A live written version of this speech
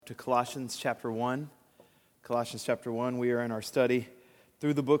to Colossians chapter 1. Colossians chapter 1, we are in our study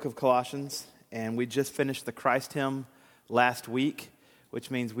through the book of Colossians, and we just finished the Christ hymn last week,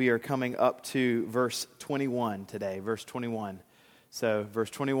 which means we are coming up to verse 21 today, verse 21. So verse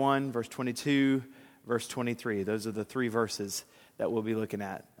 21, verse 22, verse 23, those are the three verses that we'll be looking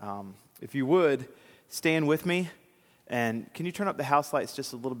at. If you would, stand with me, and can you turn up the house lights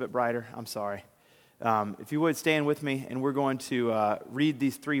just a little bit brighter? I'm sorry. If you would, stand with me, and we're going to read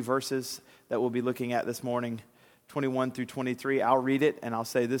these three verses that we'll be looking at this morning, 21 through 23. I'll read it, and I'll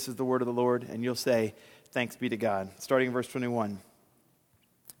say, "This is the word of the Lord," and you'll say, "Thanks be to God." Starting in verse 21.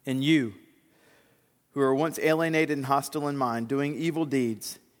 "And you, who were once alienated and hostile in mind, doing evil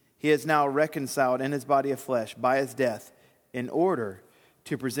deeds, he is now reconciled in his body of flesh by his death, in order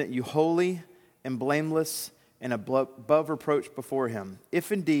to present you holy and blameless and above reproach before him.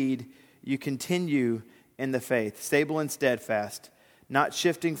 If indeed you continue in the faith, stable and steadfast, not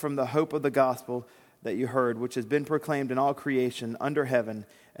shifting from the hope of the gospel that you heard, which has been proclaimed in all creation under heaven,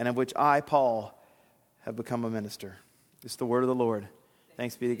 and of which I, Paul, have become a minister." This is the word of the Lord.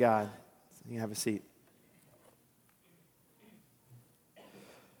 Thanks be to God. You can have a seat.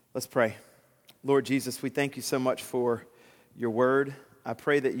 Let's pray. Lord Jesus, we thank you so much for your word. I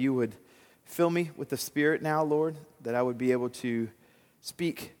pray that you would fill me with the Spirit now, Lord, that I would be able to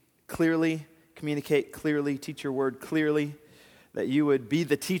speak clearly, communicate clearly, teach your word clearly, that you would be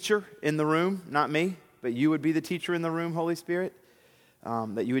the teacher in the room, not me, but you would be the teacher in the room, Holy Spirit,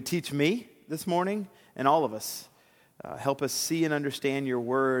 that you would teach me this morning and all of us. Help us see and understand your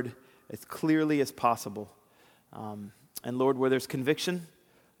word as clearly as possible. And Lord, where there's conviction,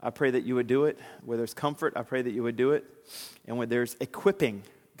 I pray that you would do it. Where there's comfort, I pray that you would do it. And where there's equipping,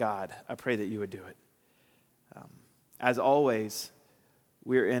 God, I pray that you would do it. As always,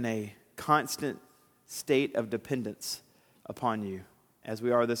 we're in a constant state of dependence upon you, as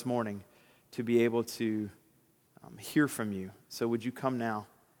we are this morning, to be able to hear from you. So would you come now?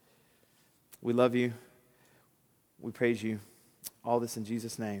 We love you. We praise you. All this in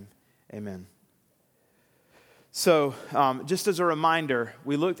Jesus' name. Amen. So, just as a reminder,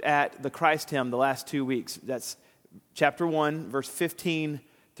 we looked at the Christ hymn the last 2 weeks. That's chapter 1, verse 15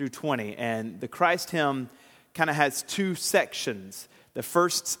 through 20. And the Christ hymn kind of has two sections. The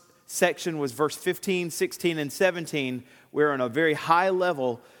first section was verse 15, 16, and 17, where on a very high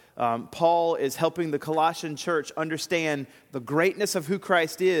level, Paul is helping the Colossian church understand the greatness of who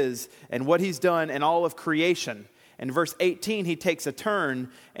Christ is and what he's done in all of creation. In verse 18, he takes a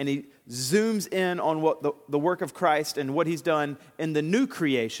turn and he zooms in on what the work of Christ and what he's done in the new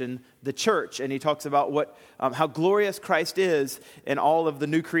creation, the church. And he talks about how glorious Christ is in all of the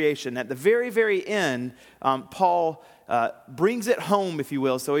new creation. At the very, very end, Paul brings it home, if you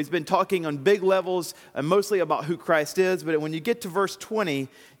will. So he's been talking on big levels, mostly about who Christ is. But when you get to verse 20,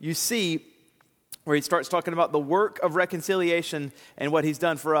 you see where he starts talking about the work of reconciliation and what he's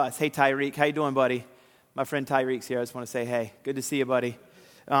done for us. Hey, Tyreek, how you doing, buddy? My friend Tyreek's here. I just want to say, hey, good to see you, buddy.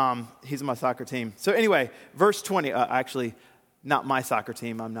 He's on my soccer team. So anyway, verse 20, actually, not my soccer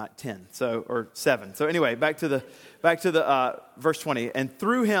team. I'm not 10, or 7. So anyway, back to the verse 20. And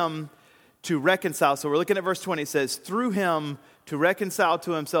through him to reconcile. So we're looking at verse 20. It says, through him to reconcile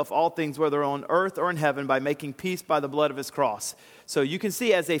to himself all things, whether on earth or in heaven, by making peace by the blood of his cross. So you can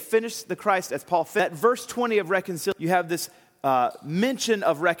see as they finish the Christ, as Paul finished, at verse 20 of reconciliation, you have this mention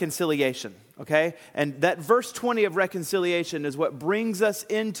of reconciliation, okay? And that verse 20 of reconciliation is what brings us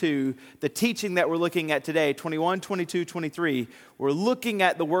into the teaching that we're looking at today, 21, 22, 23. We're looking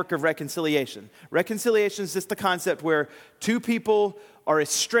at the work of reconciliation. Reconciliation is just the concept where two people are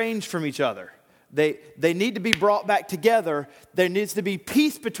estranged from each other. They need to be brought back together. There needs to be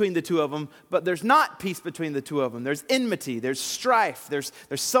peace between the two of them, but there's not peace between the two of them. There's enmity, there's strife, there's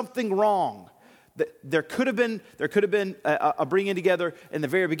something wrong. There could have been a bringing together in the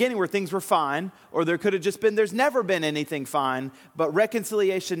very beginning where things were fine, or there could have just been, there's never been anything fine, but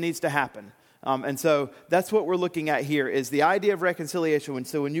reconciliation needs to happen. And so that's what we're looking at here is the idea of reconciliation. And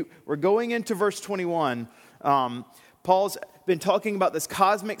so we're going into verse 21, Paul's been talking about this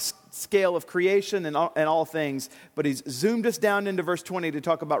cosmic scale of creation and all things, but he's zoomed us down into verse 20 to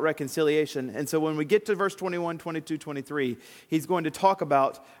talk about reconciliation. And so when we get to verse 21, 22, 23, he's going to talk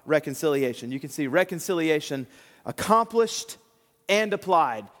about reconciliation. You can see reconciliation accomplished and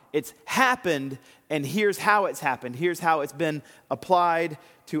applied. It's happened, and here's how it's happened. Here's how it's been applied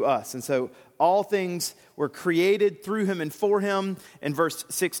to us. And so all things were created through him and for him in verse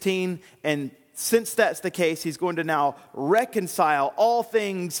 16, and since that's the case, he's going to now reconcile all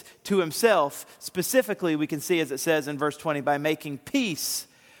things to himself. Specifically, we can see, as it says in verse 20, by making peace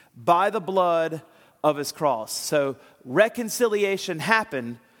by the blood of his cross. So reconciliation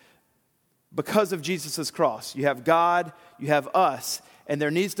happened because of Jesus' cross. You have God, you have us, and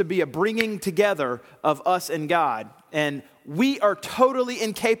there needs to be a bringing together of us and God. And we are totally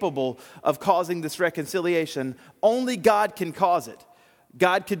incapable of causing this reconciliation. Only God can cause it.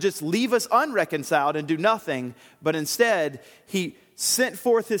 God could just leave us unreconciled and do nothing, but instead, he sent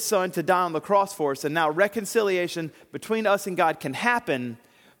forth his son to die on the cross for us, and now reconciliation between us and God can happen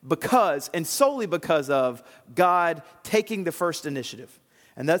because, and solely because of, God taking the first initiative.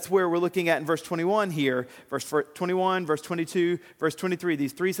 And that's where we're looking at in verse 21 here. Verse 21, verse 22, verse 23.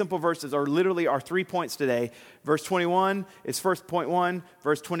 These three simple verses are literally our 3 points today. Verse 21 is first point 1.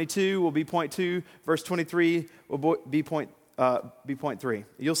 Verse 22 will be point 2. Verse 23 will be point 3.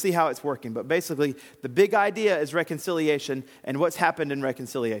 You'll see how it's working. But basically, the big idea is reconciliation and what's happened in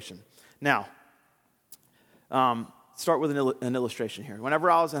reconciliation. Now, start with an illustration here. Whenever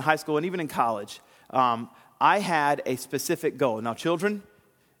I was in high school and even in college, I had a specific goal. Now, children,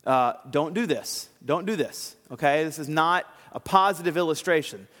 don't do this. Don't do this, okay? This is not a positive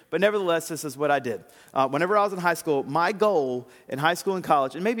illustration. But nevertheless, this is what I did. Whenever I was in high school, my goal in high school and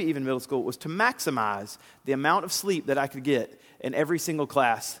college, and maybe even middle school, was to maximize the amount of sleep that I could get in every single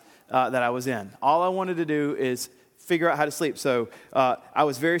class that I was in. All I wanted to do is figure out how to sleep. So I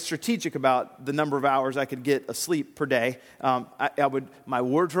was very strategic about the number of hours I could get of sleep per day. My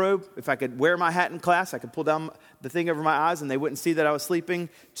wardrobe, if I could wear my hat in class, I could pull down the thing over my eyes and they wouldn't see that I was sleeping,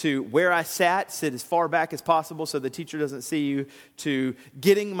 to where I sat, sit as far back as possible so the teacher doesn't see you, to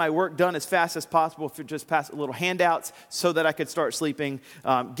getting my work done as fast as possible, for just pass little handouts so that I could start sleeping,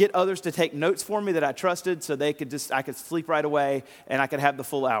 get others to take notes for me that I trusted so I could sleep right away and I could have the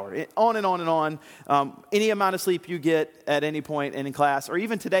full hour. On and on and on. Any amount of sleep you get at any point in class or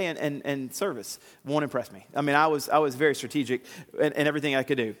even today in service won't impress me. I mean, I was very strategic in everything I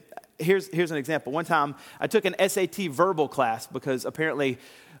could do. Here's an example. One time, I took an SAT verbal class because apparently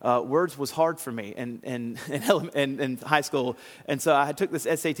words was hard for me in high school. And so I took this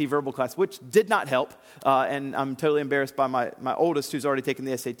SAT verbal class, which did not help. And I'm totally embarrassed by my oldest, who's already taken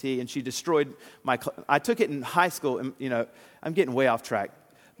the SAT, and she destroyed I took it in high school, and, I'm getting way off track.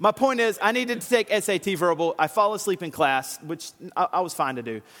 My point is, I needed to take SAT verbal. I fall asleep in class, which I was fine to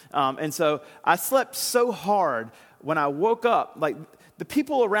do. And so I slept so hard when I woke up, like, the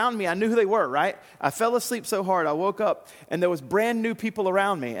people around me, I knew who they were, right? I fell asleep so hard, I woke up, and there was brand new people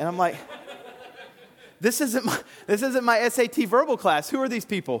around me. And I'm like, this isn't my SAT verbal class. Who are these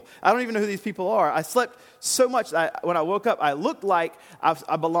people? I don't even know who these people are. I slept so much. When I woke up, I looked like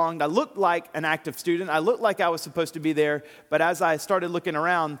I belonged. I looked like an active student. I looked like I was supposed to be there. But as I started looking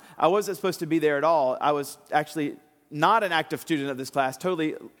around, I wasn't supposed to be there at all. I was actually not an active student of this class,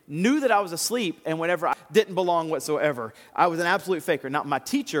 totally knew that I was asleep, and whenever I didn't belong whatsoever. I was an absolute faker. Now, my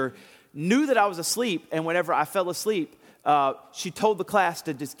teacher knew that I was asleep, and whenever I fell asleep, she told the class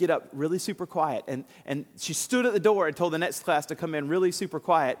to just get up really super quiet. And she stood at the door and told the next class to come in really super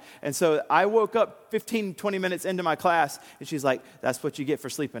quiet. And so I woke up 15, 20 minutes into my class, and she's like, that's what you get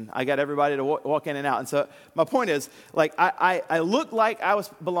for sleeping. I got everybody to walk in and out. And so my point is, like, I looked like I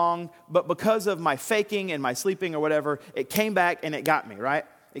belonged, but because of my faking and my sleeping or whatever, it came back and it got me, right?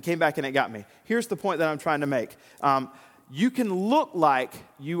 It came back and it got me. Here's the point that I'm trying to make. You can look like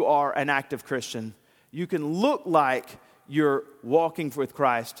you are an active Christian. You can look like you're walking with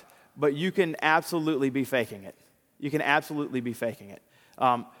Christ, but you can absolutely be faking it. You can absolutely be faking it.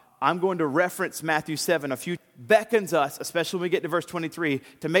 I'm going to reference Matthew 7. Beckons us, especially when we get to verse 23,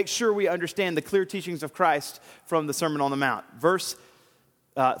 to make sure we understand the clear teachings of Christ from the Sermon on the Mount. Verse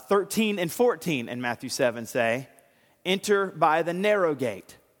 13 and 14 in Matthew 7 say, enter by the narrow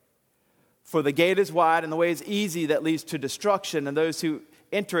gate. For the gate is wide and the way is easy that leads to destruction, and those who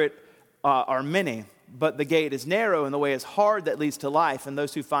enter it are many. But the gate is narrow and the way is hard that leads to life, and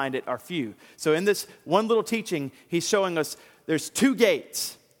those who find it are few. So in this one little teaching, he's showing us there's two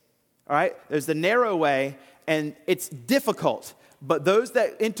gates, all right? There's the narrow way, and it's difficult. But those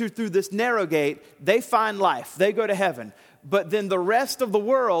that enter through this narrow gate, they find life. They go to heaven. But then the rest of the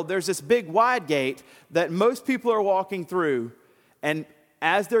world, there's this big wide gate that most people are walking through. And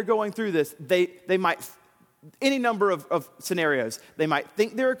as they're going through this, they might, any number of scenarios, they might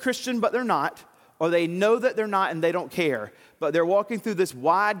think they're a Christian, but they're not. Or they know that they're not and they don't care. But they're walking through this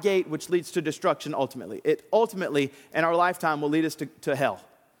wide gate which leads to destruction ultimately. It ultimately, in our lifetime, will lead us to hell.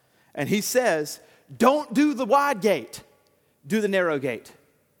 And he says, don't do the wide gate. Do the narrow gate.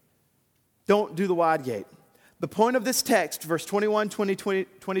 Don't do the wide gate. The point of this text, verse 21, 20,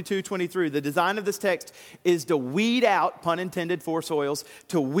 22, 23. The design of this text is to weed out, pun intended, four soils,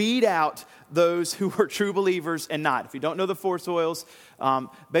 to weed out those who are true believers and not. If you don't know the four soils,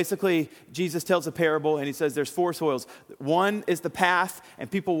 basically Jesus tells a parable and he says there's four soils. One is the path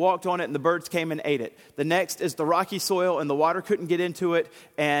and people walked on it and the birds came and ate it. The next is the rocky soil and the water couldn't get into it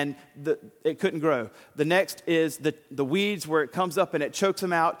and it couldn't grow. The next is the weeds where it comes up and it chokes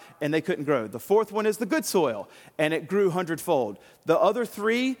them out and they couldn't grow. The fourth one is the good soil and it grew 100-fold. The other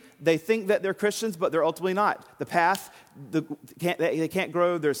three, they think that they're Christians, but they're ultimately not. The path, they can't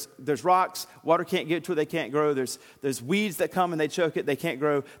grow. There's rocks. Water can't get to it. They can't grow. There's weeds that come and they choke it. They can't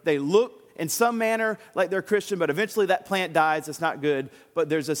grow. They look in some manner like they're Christian, but eventually that plant dies. It's not good. But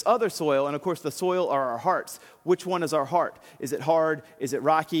there's this other soil, and of course the soil are our hearts. Which one is our heart? Is it hard? Is it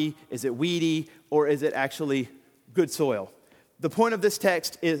rocky? Is it weedy? Or is it actually good soil? The point of this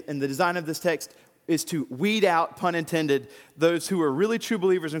text is, and the design of this text is to weed out, pun intended, those who are really true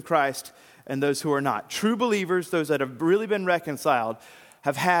believers in Christ and those who are not. True believers, those that have really been reconciled,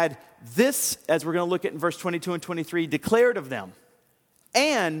 have had this, as we're going to look at in verse 22 and 23, declared of them.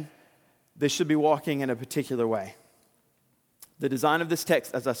 And they should be walking in a particular way. The design of this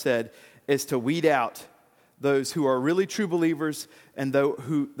text, as I said, is to weed out those who are really true believers and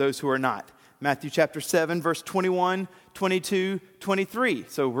those who are not. Matthew chapter 7, verse 21, 22, 23.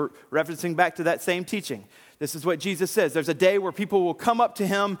 So we're referencing back to that same teaching. This is what Jesus says. There's a day where people will come up to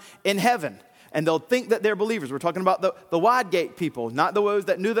him in heaven, and they'll think that they're believers. We're talking about the wide gate people, not those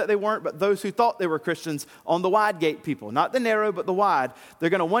that knew that they weren't, but those who thought they were Christians on the wide gate people. Not the narrow, but the wide.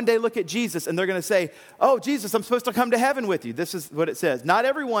 They're going to one day look at Jesus, and they're going to say, oh, Jesus, I'm supposed to come to heaven with you. This is what it says. Not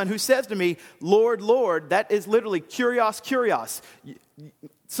everyone who says to me, Lord, Lord, that is literally kurios.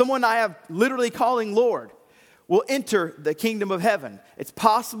 Someone I have literally calling Lord will enter the kingdom of heaven. It's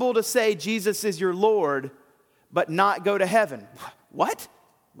possible to say Jesus is your Lord, but not go to heaven. What?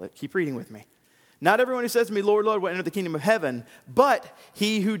 Keep reading with me. Not everyone who says to me, Lord, Lord, will enter the kingdom of heaven, but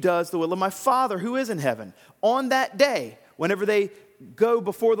he who does the will of my Father who is in heaven. On that day, whenever they go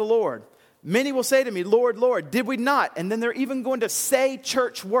before the Lord, many will say to me, Lord, Lord, did we not? And then they're even going to say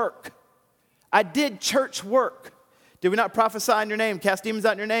church work. I did church work. Did we not prophesy in your name, cast demons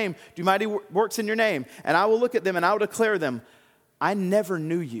out in your name, do mighty works in your name? And I will look at them and I will declare them, I never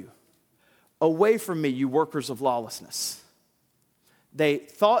knew you. Away from me, you workers of lawlessness. They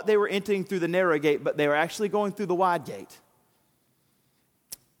thought they were entering through the narrow gate, but they were actually going through the wide gate.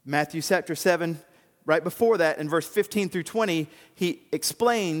 Matthew chapter 7, right before that, in verse 15 through 20, he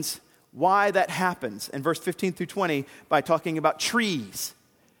explains why that happens. In verse 15 through 20, by talking about trees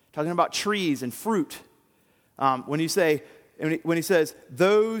and fruit. When he says,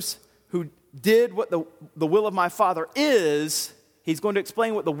 those who did what the will of my Father is, he's going to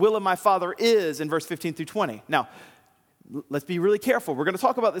explain what the will of my Father is in verse 15 through 20. Now, let's be really careful. We're going to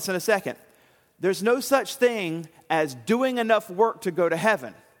talk about this in a second. There's no such thing as doing enough work to go to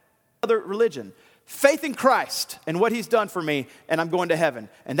heaven. Other religion. Faith in Christ and what he's done for me, and I'm going to heaven.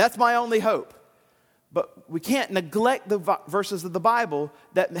 And that's my only hope. But we can't neglect the verses of the Bible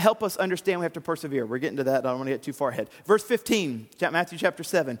that help us understand we have to persevere. We're getting to that. I don't want to get too far ahead. Verse 15, Matthew chapter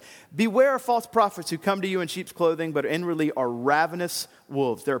 7. Beware of false prophets who come to you in sheep's clothing, but inwardly are ravenous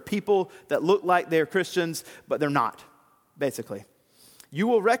wolves. There are people that look like they're Christians, but they're not, basically. You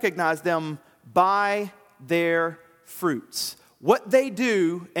will recognize them by their fruits. What they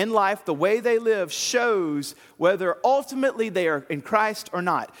do in life, the way they live, shows whether ultimately they are in Christ or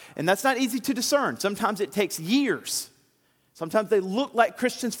not. And that's not easy to discern. Sometimes it takes years. Sometimes they look like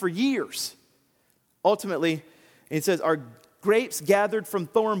Christians for years. Ultimately, it says, are grapes gathered from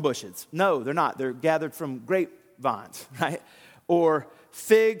thorn bushes? No, they're not. They're gathered from grapevines, right? Or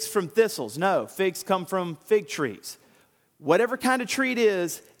figs from thistles? No, figs come from fig trees. Whatever kind of tree it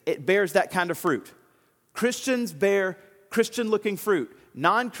is, it bears that kind of fruit. Christians bear Christian-looking fruit.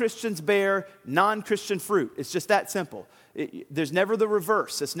 Non-Christians bear non-Christian fruit. It's just that simple. There's never the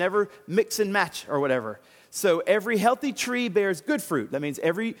reverse. It's never mix and match or whatever. So every healthy tree bears good fruit. That means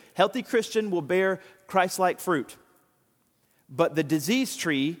every healthy Christian will bear Christ-like fruit. But the diseased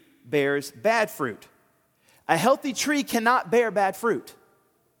tree bears bad fruit. A healthy tree cannot bear bad fruit.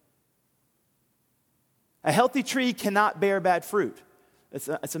 A healthy tree cannot bear bad fruit. It's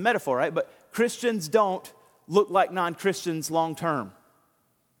a metaphor, right? But Christians don't look like non-Christians long term.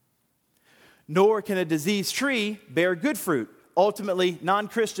 Nor can a diseased tree bear good fruit. Ultimately,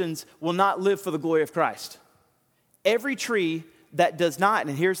 non-Christians will not live for the glory of Christ. Every tree that does not,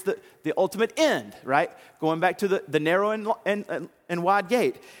 and here's the ultimate end, right? Going back to the narrow and wide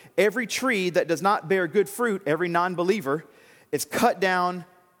gate. Every tree that does not bear good fruit, every non-believer, is cut down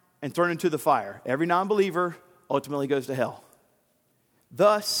and thrown into the fire. Every non-believer ultimately goes to hell.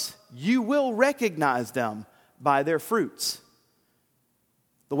 Thus, you will recognize them by their fruits.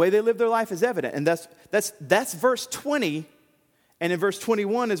 The way they live their life is evident. And that's verse 20. And in verse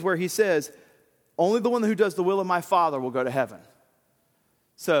 21 is where he says, only the one who does the will of my Father will go to heaven.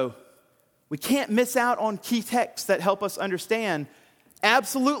 So we can't miss out on key texts that help us understand.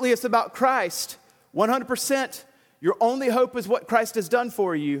 Absolutely, it's about Christ. 100%. Your only hope is what Christ has done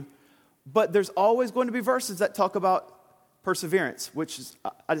for you. But there's always going to be verses that talk about perseverance, which is,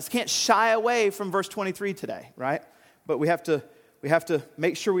 I just can't shy away from verse 23 today, right? But we have to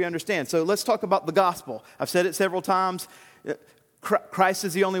make sure we understand. So let's talk about the gospel. I've said it several times. Christ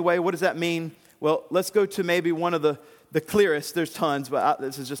is the only way. What does that mean? Well, let's go to maybe one of the clearest. There's tons, but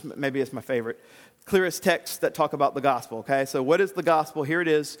this is just, maybe it's my favorite. Clearest texts that talk about the gospel, okay? So what is the gospel? Here it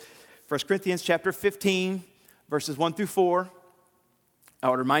is. 1 Corinthians chapter 15, verses 1 through 4. I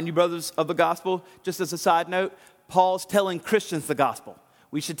would remind you, brothers, of the gospel. Just as a side note, Paul's telling Christians the gospel.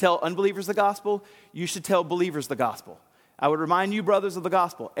 We should tell unbelievers the gospel. You should tell believers the gospel. I would remind you, brothers, of the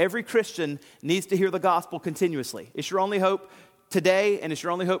gospel. Every Christian needs to hear the gospel continuously. It's your only hope today, and it's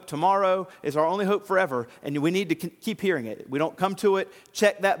your only hope tomorrow. It's our only hope forever, and we need to keep hearing it. We don't come to it,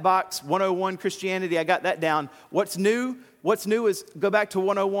 check that box, 101 Christianity, I got that down. What's new? What's new is go back to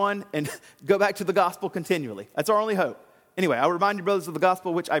 101 and go back to the gospel continually. That's our only hope. Anyway, I will remind you, brothers, of the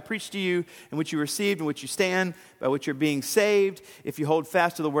gospel which I preached to you, in which you received, in which you stand, by which you're being saved, if you hold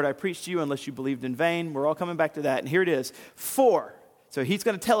fast to the word I preached to you, unless you believed in vain. We're all coming back to that. And here it is. For, so he's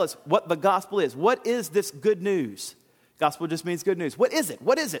going to tell us what the gospel is. What is this good news? Gospel just means good news. What is it?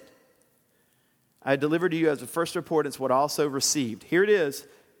 What is it? I delivered to you as a first importance what I also received. Here it is,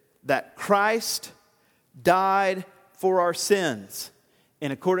 that Christ died for our sins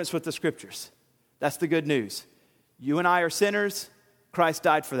in accordance with the scriptures. That's the good news. You and I are sinners. Christ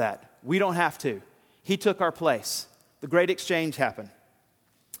died for that. We don't have to. He took our place. The great exchange happened.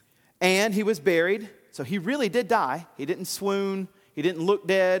 And he was buried. So he really did die. He didn't swoon. He didn't look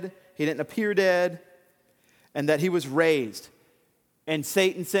dead. He didn't appear dead. And that he was raised. And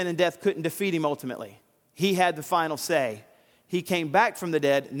Satan, sin, and death couldn't defeat him ultimately. He had the final say. He came back from the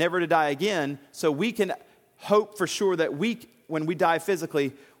dead, never to die again. So we can hope for sure that when we die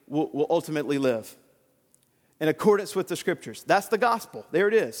physically, we'll ultimately live. In accordance with the scriptures. That's the gospel. There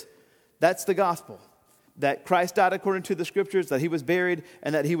it is. That's the gospel. That Christ died according to the scriptures, that he was buried,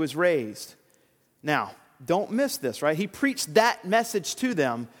 and that he was raised. Now, don't miss this, right? He preached that message to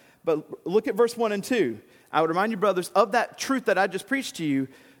them, but look at verse 1 and 2. I would remind you, brothers, of that truth that I just preached to you,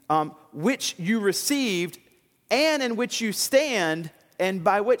 which you received, and in which you stand, and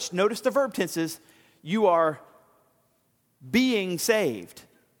by which, notice the verb tenses, you are being saved.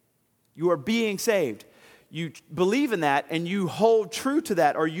 You are being saved. You believe in that and you hold true to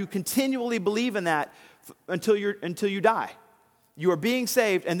that, or you continually believe in that until you die. You are being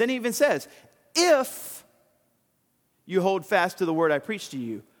saved. And then he even says, if you hold fast to the word I preached to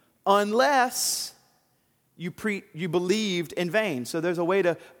you, unless you believed in vain. So there's a way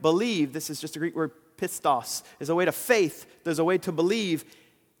to believe. This is just a Greek word, pistos. There's a way to faith. There's a way to believe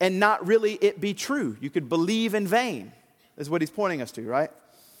and not really it be true. You could believe in vain, is what he's pointing us to, right?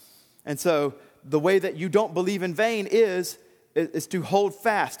 And so the way that you don't believe in vain is to hold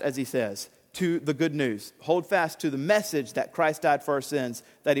fast, as he says, to the good news. Hold fast to the message that Christ died for our sins,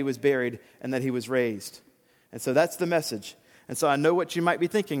 that he was buried, and that he was raised. And so that's the message. And so I know what you might be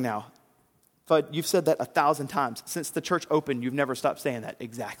thinking now. But you've said that 1,000 times. Since the church opened, you've never stopped saying that.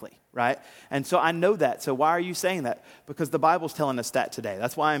 Exactly, right? And so I know that. So why are you saying that? Because the Bible's telling us that today.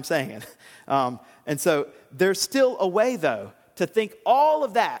 That's why I'm saying it. And so there's still a way, though, to think all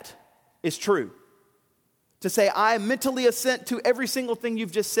of that is true. To say, I mentally assent to every single thing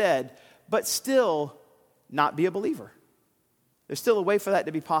you've just said, but still not be a believer. There's still a way for that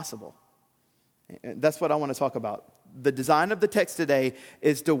to be possible. And that's what I want to talk about. The design of the text today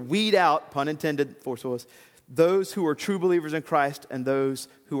is to weed out, pun intended, force those who are true believers in Christ and those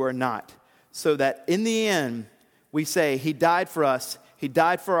who are not. So that in the end, we say, he died for us, he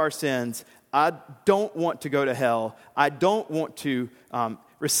died for our sins. I don't want to go to hell. I don't want to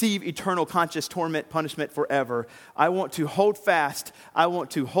receive eternal conscious torment, punishment forever. I want to hold fast. I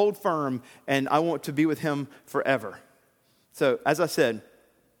want to hold firm, and I want to be with him forever. So, as I said,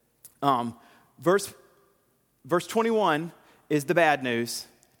 verse 21 is the bad news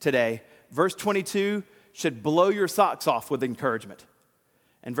today. Verse 22 should blow your socks off with encouragement.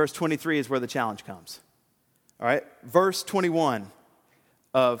 And verse 23 is where the challenge comes. All right? Verse 21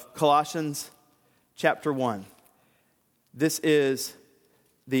 of Colossians chapter 1. This is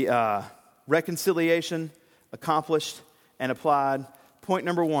the reconciliation accomplished and applied. Point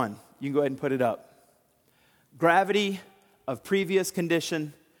number 1. You can go ahead and put it up. Gravity of previous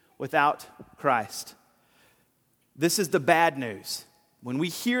condition without Christ. This is the bad news. When we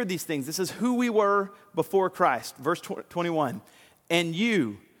hear these things, this is who we were before Christ. Verse 21, and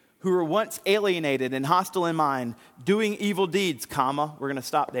you who were once alienated and hostile in mind, doing evil deeds, comma, we're going to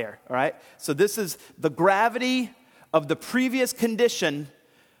stop there, all right? So this is the gravity of the previous condition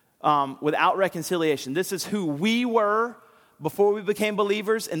without reconciliation. This is who we were before we became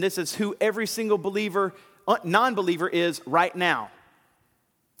believers, and this is who every single believer, non-believer is right now.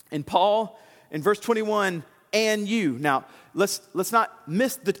 And Paul, in verse 21, and you. Now, let's not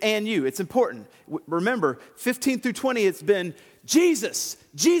miss the and you. It's important. Remember, 15 through 20, it's been Jesus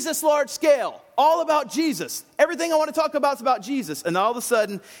large scale, all about Jesus. Everything I want to talk about is about Jesus. And all of a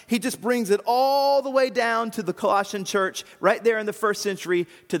sudden, he just brings it all the way down to the Colossian church, right there in the first century,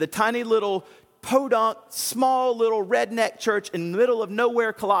 to the tiny little podunk, small little redneck church in the middle of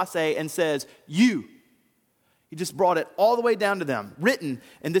nowhere, Colossae, and says, you. He just brought it all the way down to them. Written,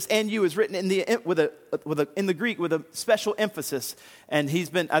 and this "and you" is written in the Greek with a special emphasis. And he's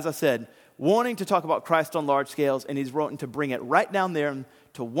been, as I said, wanting to talk about Christ on large scales, and he's wanting to bring it right down there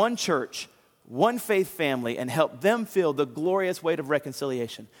to one church, one faith family, and help them feel the glorious weight of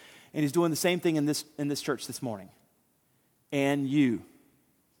reconciliation. And he's doing the same thing in this church this morning. And you.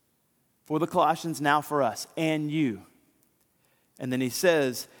 For the Colossians, now for us. And you. And then he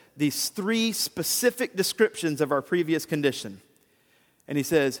says these three specific descriptions of our previous condition. And he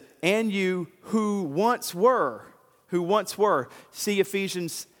says, and you who once were. See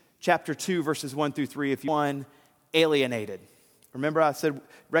Ephesians chapter 2, verses 1 through 3. If you one, alienated. Remember I said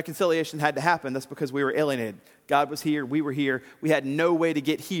reconciliation had to happen. That's because we were alienated. God was here. We were here. We had no way to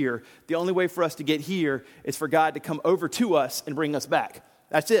get here. The only way for us to get here is for God to come over to us and bring us back.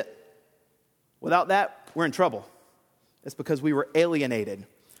 That's it. Without that, we're in trouble. It's because we were alienated.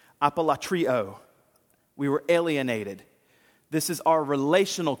 Apolatrio. We were alienated. This is our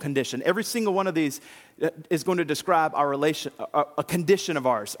relational condition. Every single one of these is going to describe our relation, a condition of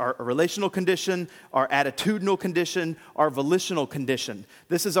ours. Our relational condition, our attitudinal condition, our volitional condition.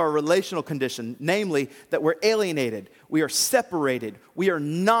 This is our relational condition, namely that we're alienated. We are separated. We are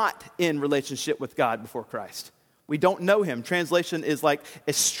not in relationship with God before Christ. We don't know him. Translation is like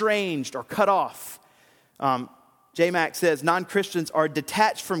estranged or cut off. J. Mack says non-Christians are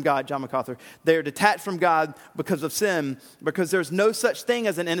detached from God, John MacArthur. They are detached from God because of sin, because there's no such thing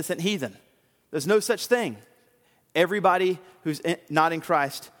as an innocent heathen. There's no such thing. Everybody who's not in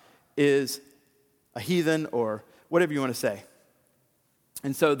Christ is a heathen or whatever you want to say.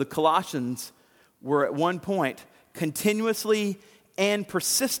 And so the Colossians were at one point continuously and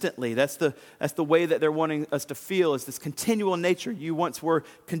persistently. That's the way that they're wanting us to feel, is this continual nature. You once were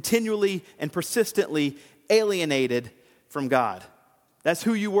continually and persistently alienated from God. That's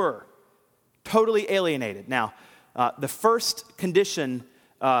who you were. Totally alienated. Now, the first condition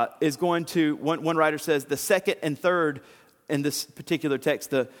is going to, one writer says, the second and third in this particular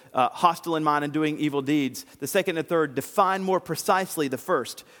text, the hostile in mind and doing evil deeds. The second and third define more precisely the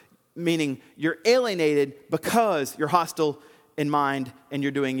first, meaning you're alienated because you're hostile in mind and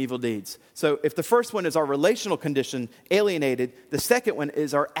you're doing evil deeds. So if the first one is our relational condition, alienated, the second one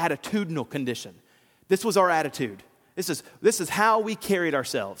is our attitudinal condition. This was our attitude. This is how we carried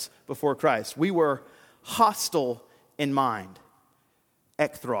ourselves before Christ. We were hostile in mind.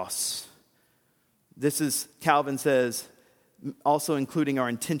 Ekthros. This is, Calvin says, also including our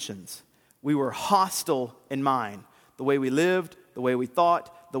intentions. We were hostile in mind. The way we lived, the way we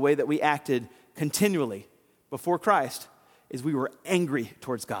thought, the way that we acted continually before Christ is we were angry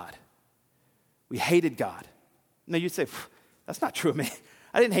towards God. We hated God. Now you'd say, that's not true of me.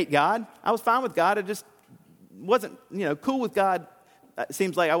 I didn't hate God. I was fine with God. I just wasn't, cool with God. It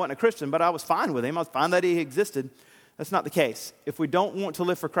seems like I wasn't a Christian, but I was fine with him. I was fine that he existed. That's not the case. If we don't want to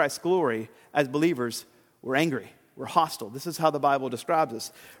live for Christ's glory as believers, we're angry. We're hostile. This is how the Bible describes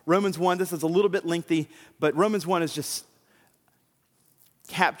us. Romans 1, this is a little bit lengthy, but Romans 1 is just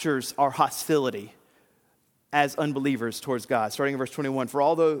captures our hostility as unbelievers towards God. Starting in verse 21, for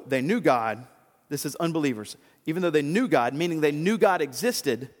although they knew God, this is unbelievers. Even though they knew God, meaning they knew God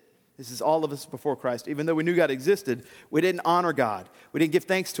existed, this is all of us before Christ. Even though we knew God existed, we didn't honor God. We didn't give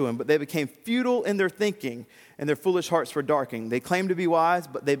thanks to him, but they became futile in their thinking, and their foolish hearts were darkened. They claimed to be wise,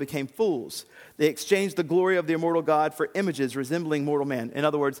 but they became fools. They exchanged the glory of the immortal God for images resembling mortal man. In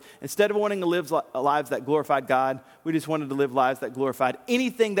other words, instead of wanting to live lives that glorified God, we just wanted to live lives that glorified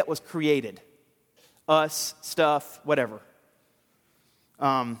anything that was created. Us, stuff, whatever.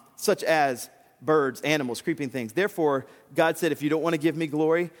 Such as birds, animals, creeping things. Therefore, God said, if you don't want to give me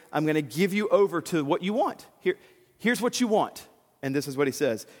glory, I'm going to give you over to what you want. Here's what you want. And this is what he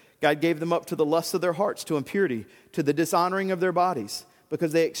says. God gave them up to the lusts of their hearts, to impurity, to the dishonoring of their bodies,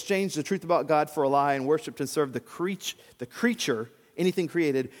 because they exchanged the truth about God for a lie and worshiped and served the creature, anything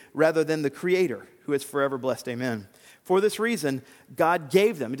created, rather than the Creator, who is forever blessed. Amen. For this reason, God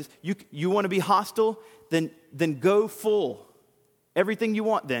gave them. You want to be hostile? Then go full. Everything you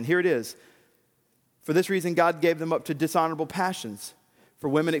want then. Here it is. For this reason, God gave them up to dishonorable passions. For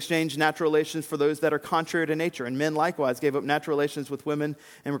women exchanged natural relations for those that are contrary to nature, and men likewise gave up natural relations with women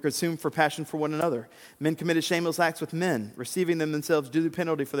and were consumed for passion for one another. Men committed shameless acts with men, receiving them themselves due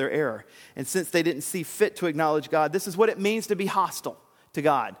penalty for their error. And since they didn't see fit to acknowledge God, this is what it means to be hostile to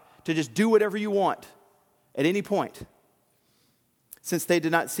God, to just do whatever you want at any point. Since they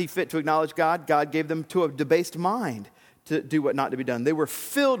did not see fit to acknowledge God, God gave them to a debased mind to do what not to be done. They were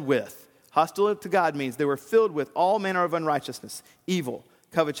filled with, hostile to God means they were filled with all manner of unrighteousness, evil,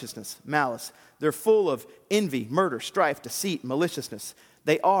 covetousness, malice. They're full of envy, murder, strife, deceit, maliciousness.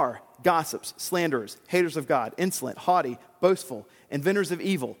 They are gossips, slanderers, haters of God, insolent, haughty, boastful, inventors of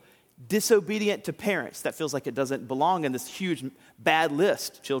evil, disobedient to parents. That feels like it doesn't belong in this huge bad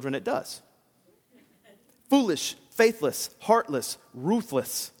list. Children, it does. Foolish, faithless, heartless,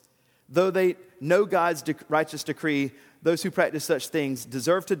 ruthless. Though they know God's righteous decree, those who practice such things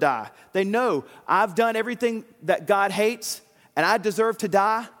deserve to die. They know I've done everything that God hates, and I deserve to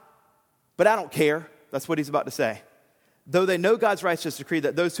die, but I don't care. That's what he's about to say. Though they know God's righteous decree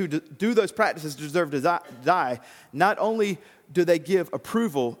that those who do those practices deserve to die, not only do they give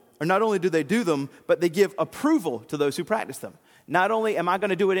approval, or not only do they do them, but they give approval to those who practice them. Not only am I going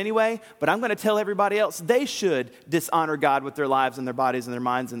to do it anyway, but I'm going to tell everybody else they should dishonor God with their lives and their bodies and their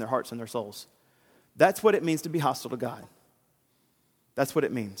minds and their hearts and their souls. That's what it means to be hostile to God. That's what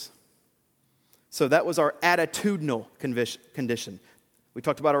it means. So that was our attitudinal condition. We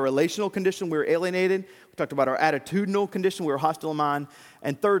talked about our relational condition, we were alienated. We talked about our attitudinal condition, we were hostile in mind.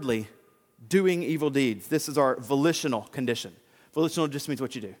 And thirdly, doing evil deeds. This is our volitional condition. Volitional just means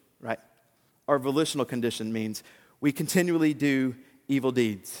what you do, right? Our volitional condition means we continually do evil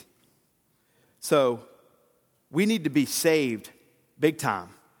deeds. So we need to be saved big time.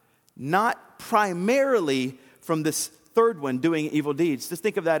 Not primarily from this third one, doing evil deeds. Just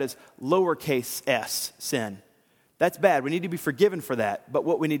think of that as lowercase s, sin. That's bad. We need to be forgiven for that. But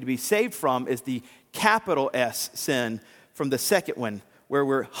what we need to be saved from is the capital S, sin, from the second one, where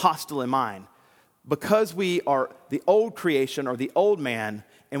we're hostile in mind. Because we are the old creation or the old man,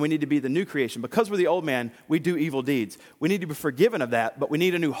 and we need to be the new creation. Because we're the old man, we do evil deeds. We need to be forgiven of that, but we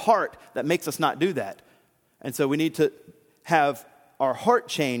need a new heart that makes us not do that. And so we need to have our heart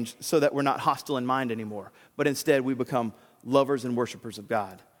changed so that we're not hostile in mind anymore, but instead we become lovers and worshipers of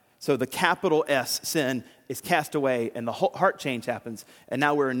God. So the capital S, sin, is cast away, and the heart change happens, and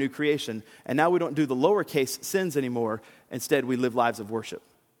now we're a new creation. And now we don't do the lowercase sins anymore. Instead, we live lives of worship.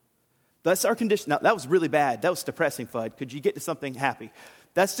 That's our condition. Now, that was really bad. That was depressing, Fudd. Could you get to something happy?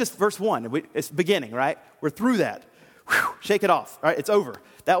 That's just verse 1. It's beginning, right? We're through that. Whew, shake it off. All right, it's over.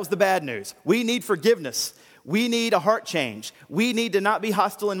 That was the bad news. We need forgiveness. We need a heart change. We need to not be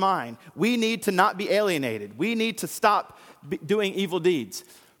hostile in mind. We need to not be alienated. We need to stop doing evil deeds.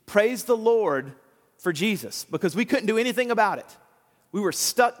 Praise the Lord for Jesus, because we couldn't do anything about it. We were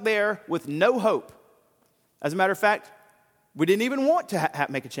stuck there with no hope. As a matter of fact, we didn't even want to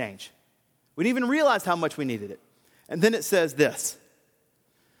make a change. We didn't even realize how much we needed it. And then it says this.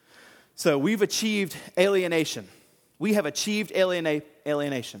 So we've achieved alienation. We have achieved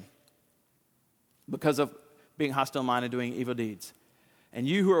alienation because of being hostile in mind and doing evil deeds. And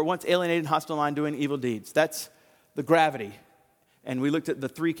you who are once alienated and hostile in mind doing evil deeds, that's the gravity. And we looked at the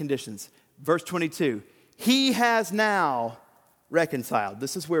three conditions. Verse 22, he has now reconciled.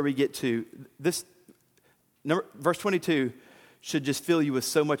 This is where we get to this. Verse 22 should just fill you with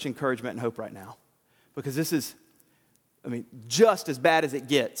so much encouragement and hope right now. Because this is, just as bad as it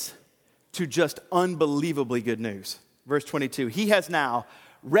gets to just unbelievably good news. Verse 22, he has now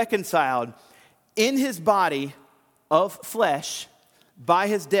reconciled in his body of flesh by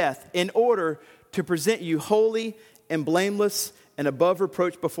his death in order to present you holy and blameless and above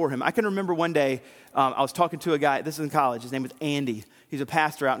reproach before him. I can remember one day I was talking to a guy, this is in college, his name was Andy. He's a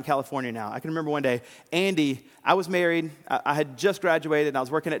pastor out in California now. I can remember one day, Andy, I was married, I had just graduated, and I was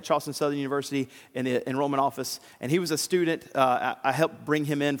working at Charleston Southern University in the enrollment office, and he was a student. I helped bring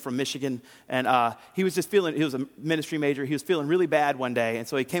him in from Michigan, and he was a ministry major, he was feeling really bad one day, and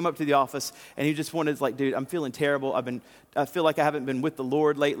so he came up to the office, and he just wanted, dude, I'm feeling terrible. I feel like I haven't been with the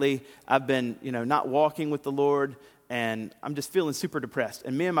Lord lately. I've been, not walking with the Lord, and I'm just feeling super depressed.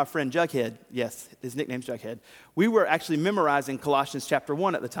 And me and my friend Jughead, yes, his nickname's Jughead, we were actually memorizing Colossians chapter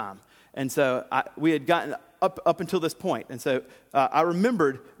 1 at the time. And so we had gotten up until this point. And so I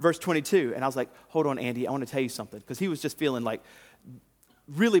remembered verse 22, and I was like, hold on, Andy, I want to tell you something. Because he was just feeling like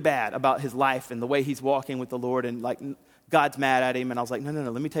really bad about his life and the way he's walking with the Lord, and like God's mad at him. And I was like, no,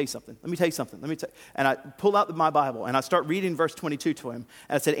 let me tell you something. And I pulled out my Bible, and I start reading verse 22 to him.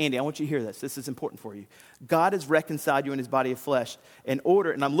 And I said, Andy, I want you to hear this. This is important for you. God has reconciled you in his body of flesh in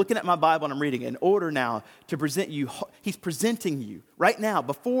order, and I'm looking at my Bible and I'm reading, in order now to present you, he's presenting you right now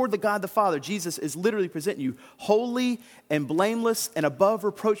before the God the Father. Jesus is literally presenting you holy and blameless and above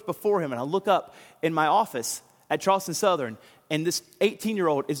reproach before him. And I look up in my office at Charleston Southern, and this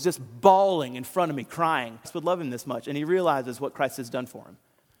 18-year-old is just bawling in front of me, crying. I would love him this much, and he realizes what Christ has done for him.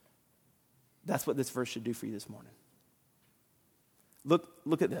 That's what this verse should do for you this morning.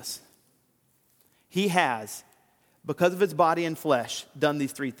 Look at this. He has, because of his body and flesh, done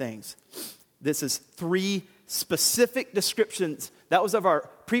these three things. This is three specific descriptions. That was of our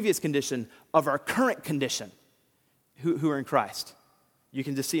previous condition, of our current condition, who are in Christ. You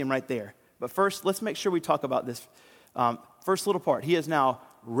can just see him right there. But first, let's make sure we talk about this. First little part. He has now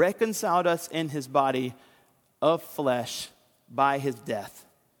reconciled us in his body of flesh by his death.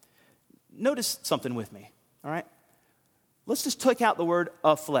 Notice something with me, all right? Let's just take out the word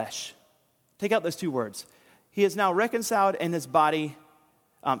of flesh. Take out those two words. He is now reconciled in his body.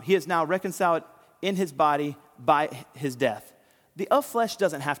 He is now reconciled in his body by his death. The of flesh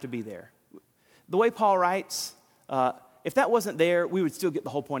doesn't have to be there. The way Paul writes, if that wasn't there, we would still get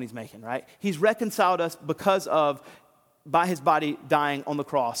the whole point he's making, right? He's reconciled us because of, by his body dying on the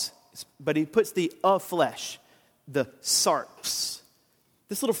cross. But he puts the of flesh, the sarx.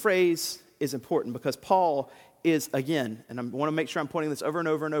 This little phrase is important because Paul is, again, and I want to make sure I'm pointing this over and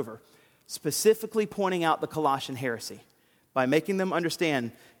over and over, specifically pointing out the Colossian heresy by making them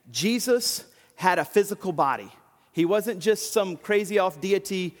understand Jesus had a physical body. He wasn't just some crazy off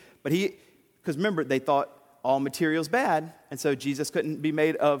deity, but because remember, they thought all material's bad, and so Jesus couldn't be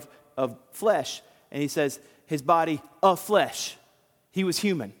made of flesh. And he says, his body of flesh. He was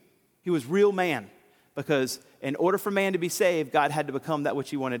human. He was real man. Because in order for man to be saved, God had to become that which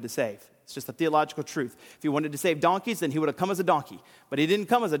he wanted to save. It's just a theological truth. If he wanted to save donkeys, then he would have come as a donkey. But he didn't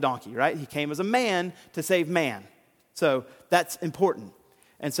come as a donkey, right? He came as a man to save man. So that's important.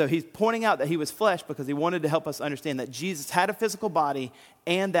 And so he's pointing out that he was flesh because he wanted to help us understand that Jesus had a physical body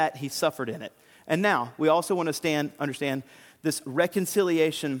and that he suffered in it. And now we also want to understand this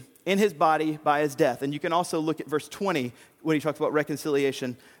reconciliation in his body by his death. And you can also look at verse 20 when he talks about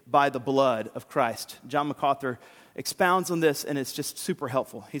reconciliation by the blood of Christ. John MacArthur expounds on this, and it's just super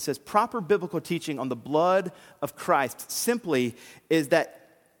helpful. He says, proper biblical teaching on the blood of Christ simply is that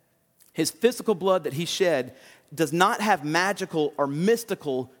his physical blood that he shed does not have magical or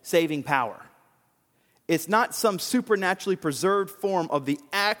mystical saving power. It's not some supernaturally preserved form of the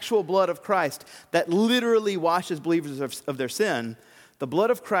actual blood of Christ that literally washes believers of their sin. The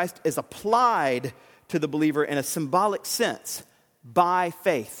blood of Christ is applied to the believer in a symbolic sense by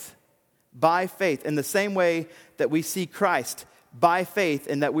faith. By faith. In the same way that we see Christ by faith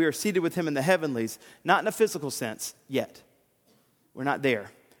and that we are seated with him in the heavenlies, not in a physical sense yet. We're not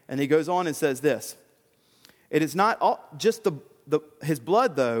there. And he goes on and says this. It is not just his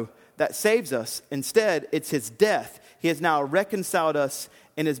blood, though, that saves us. Instead, it's his death. He has now reconciled us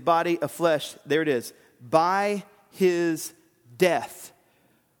in his body of flesh. There it is. By his death.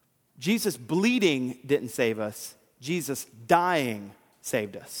 Jesus bleeding didn't save us. Jesus dying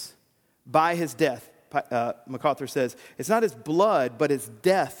saved us. By his death, MacArthur says, it's not his blood, but his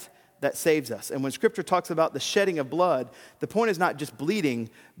death that saves us. And when Scripture talks about the shedding of blood, the point is not just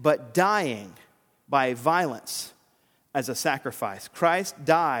bleeding, but dying by violence as a sacrifice. Christ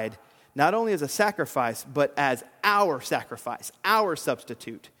died not only as a sacrifice, but as our sacrifice, our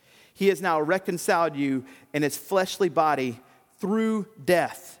substitute. He has now reconciled you in his fleshly body through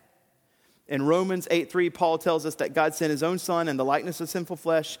death. In Romans 8:3, Paul tells us that God sent his own son in the likeness of sinful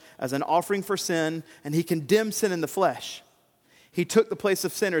flesh as an offering for sin, and he condemned sin in the flesh. He took the place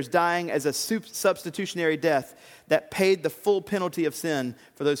of sinners, dying as a substitutionary death that paid the full penalty of sin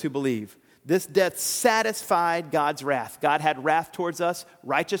for those who believe. This death satisfied God's wrath. God had wrath towards us,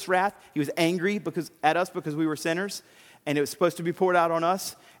 righteous wrath. He was angry at us because we were sinners, and it was supposed to be poured out on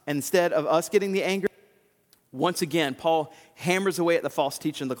us. And instead of us getting the anger, once again, Paul hammers away at the false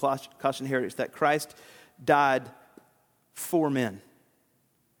teaching of the Colossian heritage that Christ died for men.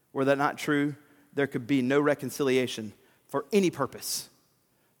 Were that not true, there could be no reconciliation for any purpose.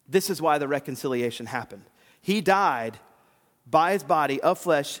 This is why the reconciliation happened. He died by his body of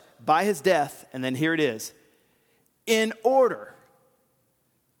flesh, by his death, and then here it is. In order,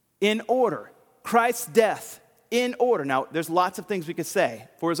 Christ's death in order. Now, there's lots of things we could say.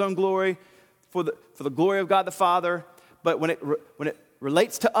 For his own glory, for the glory of God the Father. But when it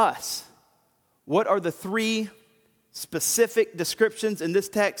relates to us, what are the three specific descriptions in this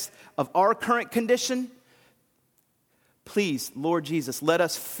text of our current condition? Please, Lord Jesus, let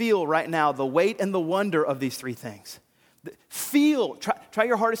us feel right now the weight and the wonder of these three things. Try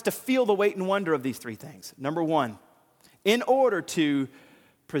your hardest to feel the weight and wonder of these three things. Number one, in order to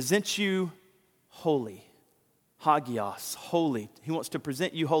present you holy. Hagios, holy. He wants to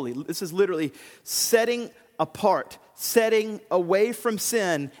present you holy. This is literally setting apart, setting away from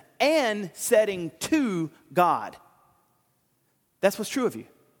sin, and setting to God. That's what's true of you.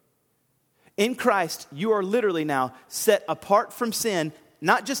 In Christ, you are literally now set apart from sin,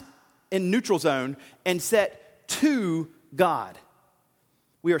 not just in neutral zone, and set to God.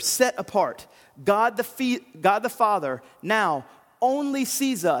 We are set apart. God the Father now only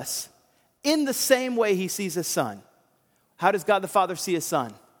sees us in the same way he sees his Son. How does God the Father see his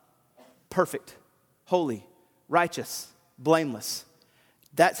Son? Perfect, holy, righteous, blameless.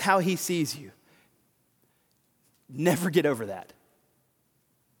 That's how he sees you. Never get over that.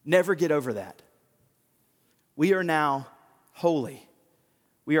 Never get over that. We are now holy.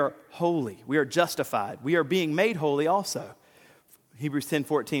 We are holy. We are justified. We are being made holy also. Hebrews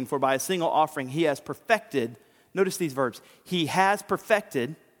 10:14, for by a single offering he has perfected, notice these verbs, he has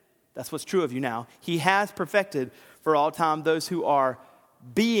perfected, that's what's true of you now, he has perfected for all time those who are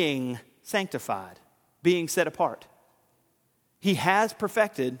being sanctified, being set apart. He has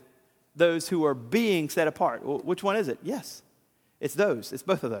perfected those who are being set apart. Well, which one is it? Yes, it's those. It's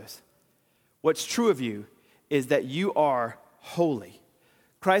both of those. What's true of you is that you are holy.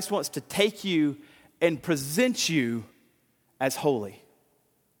 Christ wants to take you and present you as holy.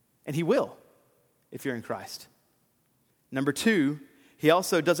 And he will if you're in Christ. Number two, he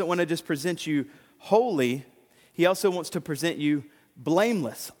also doesn't want to just present you holy. He also wants to present you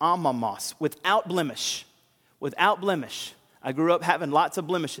blameless, amamos, without blemish. Without blemish. I grew up having lots of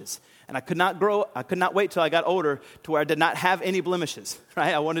blemishes. And I could not wait till I got older to where I did not have any blemishes,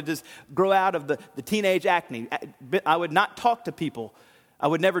 right? I wanted to just grow out of the teenage acne. I would not talk to people. I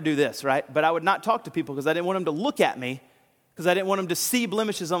would never do this, right? But I would not talk to people because I didn't want them to look at me, because I didn't want them to see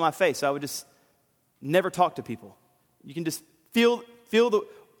blemishes on my face. So I would just never talk to people. You can just feel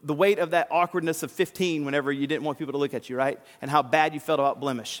the weight of that awkwardness of 15 whenever you didn't want people to look at you, right? And how bad you felt about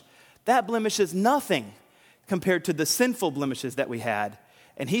blemish. That blemish is nothing compared to the sinful blemishes that we had.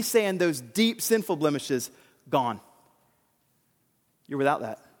 And he's saying those deep sinful blemishes, gone. You're without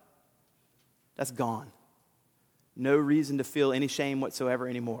that. That's gone. No reason to feel any shame whatsoever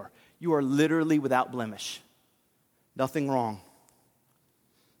anymore. You are literally without blemish. Nothing wrong.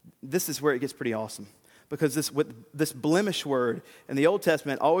 This is where it gets pretty awesome. Because this blemish word in the Old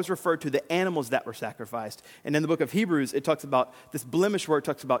Testament always referred to the animals that were sacrificed. And in the book of Hebrews, it talks about, this blemish word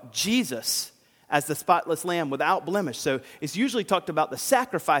talks about Jesus as the spotless lamb without blemish. So it's usually talked about the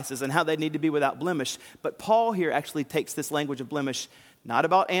sacrifices and how they need to be without blemish. But Paul here actually takes this language of blemish, not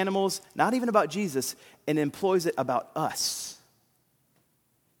about animals, not even about Jesus, and employs it about us.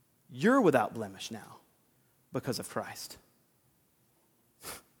 You're without blemish now because of Christ.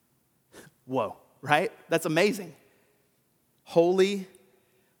 Whoa, right? That's amazing. Holy,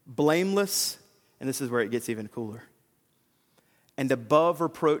 blameless, and this is where it gets even cooler. And above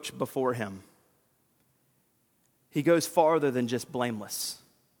reproach before him. He goes farther than just blameless,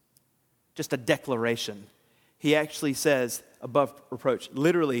 just a declaration. He actually says above reproach.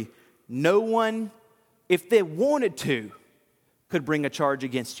 Literally, no one, if they wanted to, could bring a charge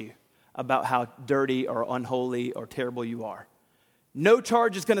against you about how dirty or unholy or terrible you are. No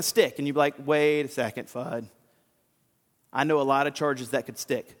charge is going to stick. And you'd be like, wait a second, Fudd. I know a lot of charges that could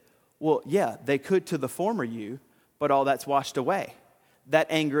stick. Well, yeah, they could to the former you, but all that's washed away. That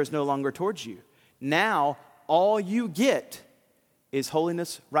anger is no longer towards you. Now, all you get is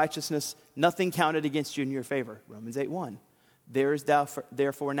holiness, righteousness, nothing counted against you in your favor. Romans 8:1. There is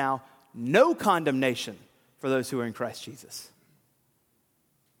therefore now no condemnation for those who are in Christ Jesus.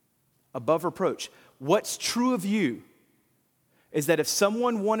 Above reproach. What's true of you is that if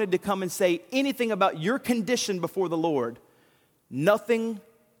someone wanted to come and say anything about your condition before the Lord, nothing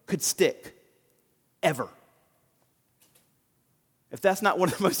could stick, ever. If that's not one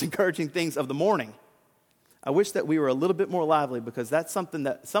of the most encouraging things of the morning, I wish that we were a little bit more lively, because that's something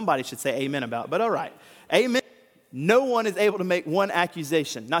that somebody should say amen about. But all right, amen. No one is able to make one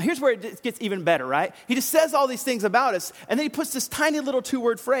accusation. Now here's where it gets even better, right? He just says all these things about us, and then he puts this tiny little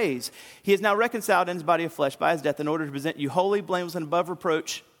 2-word phrase. He is now reconciled in his body of flesh by his death in order to present you holy, blameless, and above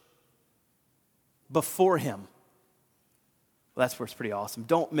reproach before him. Well, that's where it's pretty awesome.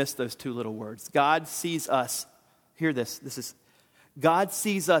 Don't miss those two little words. God sees us Hear this. God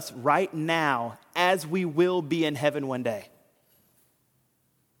sees us right now as we will be in heaven one day.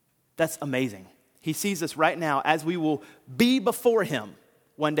 That's amazing. He sees us right now as we will be before him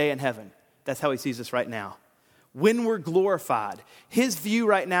one day in heaven. That's how he sees us right now. When we're glorified, his view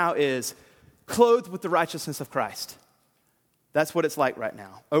right now is clothed with the righteousness of Christ. That's what it's like right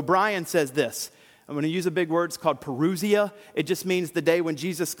now. O'Brien says this. I'm going to use a big word. It's called parousia. It just means the day when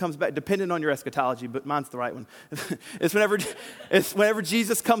Jesus comes back, depending on your eschatology, but mine's the right one. it's whenever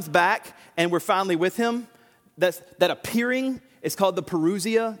Jesus comes back and we're finally with him. That appearing is called the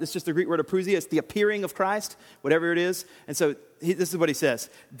parousia. It's just the Greek word parousia. It's the appearing of Christ, whatever it is. And so this is what he says.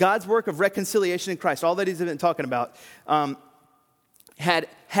 God's work of reconciliation in Christ, all that he's been talking about,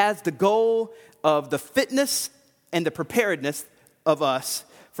 has the goal of the fitness and the preparedness of us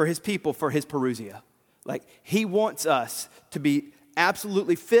for his people, for his parousia. Like, he wants us to be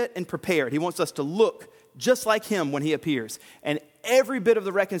absolutely fit and prepared. He wants us to look just like him when he appears. And every bit of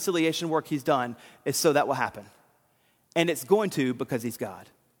the reconciliation work he's done is so that will happen. And it's going to because he's God.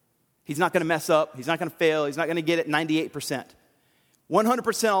 He's not going to mess up. He's not going to fail. He's not going to get it 98%.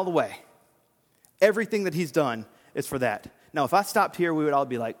 100% all the way. Everything that he's done is for that. Now, if I stopped here, we would all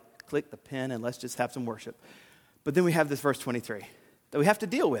be like, click the pen and let's just have some worship. But then we have this verse 23 that we have to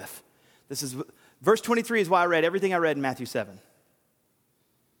deal with. Verse 23 is why I read everything I read in Matthew 7.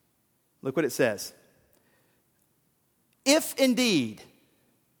 Look what it says. If indeed.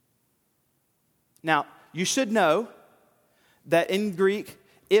 Now, you should know that in Greek,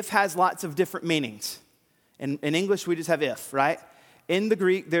 if has lots of different meanings. In English, we just have if, right? In the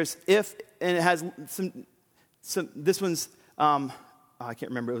Greek, there's if, and it has some this one's, I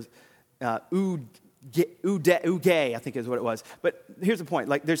can't remember, it was uge, I think is what it was. But here's the point.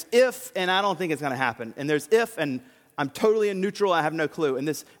 Like, there's if, and I don't think it's going to happen. And there's if, and I'm totally in neutral, I have no clue. And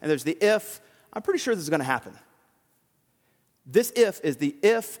there's the if, I'm pretty sure this is going to happen. This if is the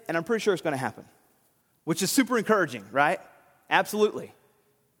if, and I'm pretty sure it's going to happen. Which is super encouraging, right? Absolutely.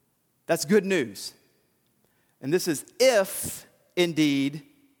 That's good news. And this is if, indeed.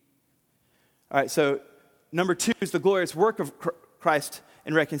 All right, so number 2 is the glorious work of Christ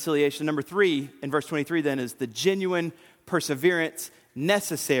in reconciliation. Number 3, in verse 23 then, is the genuine perseverance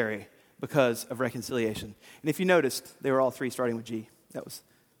necessary because of reconciliation. And if you noticed, they were all 3 starting with G.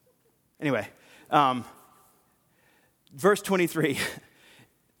 Anyway. Verse 23.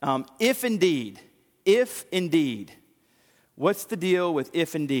 If indeed. What's the deal with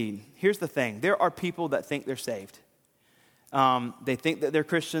if indeed? Here's the thing. There are people that think they're saved. They think that they're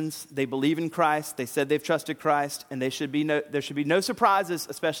Christians. They believe in Christ. They said they've trusted Christ. And there should be no surprises,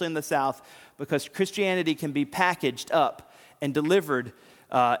 especially in the South, because Christianity can be packaged up and delivered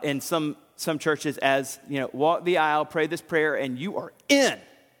in some churches as, walk the aisle, pray this prayer, and you are in.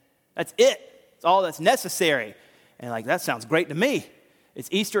 That's it. It's all that's necessary. And that sounds great to me. It's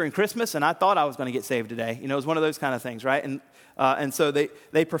Easter and Christmas, and I thought I was going to get saved today. It was one of those kind of things, right? And so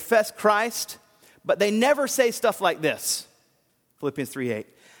they profess Christ, but they never say stuff like this. Philippians 3:8.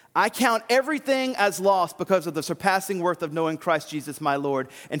 I count everything as lost because of the surpassing worth of knowing Christ Jesus my Lord.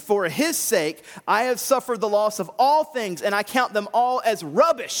 And for his sake, I have suffered the loss of all things, and I count them all as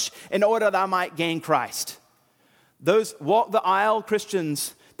rubbish in order that I might gain Christ. Those walk the aisle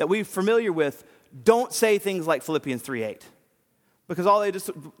Christians that we're familiar with don't say things like Philippians 3:8. Because the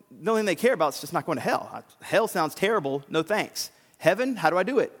only thing they care about is just not going to hell. Hell sounds terrible. No thanks. Heaven, how do I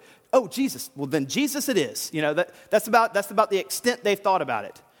do it? Oh, Jesus. Well, then Jesus it is. That's about the extent they've thought about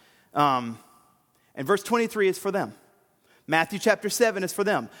it. And verse 23 is for them. Matthew chapter 7 is for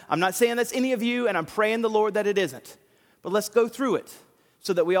them. I'm not saying that's any of you, and I'm praying the Lord that it isn't. But let's go through it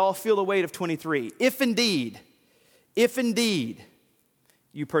so that we all feel the weight of 23. If indeed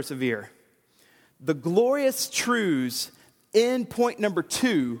you persevere. The glorious truths in point number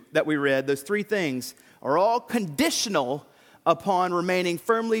 2 that we read, those 3 things, are all conditional upon remaining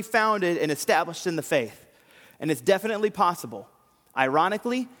firmly founded and established in the faith. And it's definitely possible.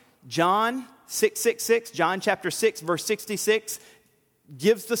 Ironically, John 6:66, John chapter 6, verse 66,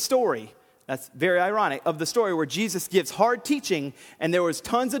 gives the story, that's very ironic, of the story where Jesus gives hard teaching, and there was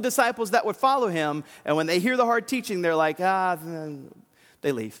tons of disciples that would follow him, and when they hear the hard teaching, they're like,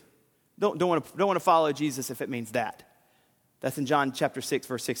 they leave. Don't want to follow Jesus if it means that. That's in John chapter 6,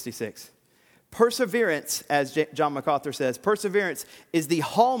 verse 66. Perseverance, as John MacArthur says, perseverance is the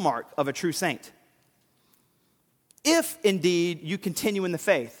hallmark of a true saint. If indeed you continue in the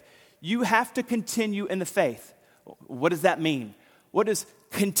faith, you have to continue in the faith. What does that mean? What does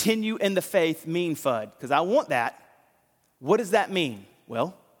continue in the faith mean, Fudd? Because I want that. What does that mean?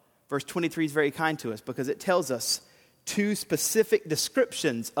 Well, verse 23 is very kind to us because it tells us 2 specific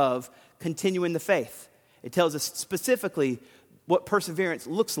descriptions of continue in the faith. It tells us specifically what perseverance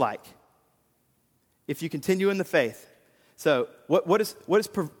looks like if you continue in the faith. So what does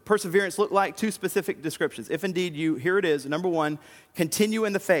perseverance look like? Two specific descriptions. If indeed you, here it is, number one, continue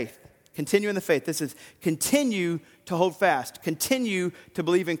in the faith. Continue in the faith. This is continue to hold fast. Continue to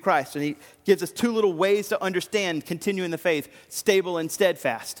believe in Christ. And he gives us two little ways to understand continue in the faith: stable and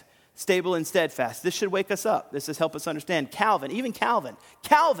steadfast. Stable and steadfast. This should wake us up. This should help us understand.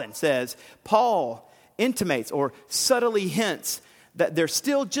 Calvin says, Paul intimates or subtly hints that they're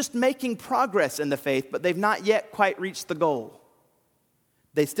still just making progress in the faith, but they've not yet quite reached the goal.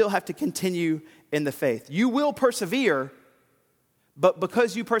 They still have to continue in the faith. You will persevere, but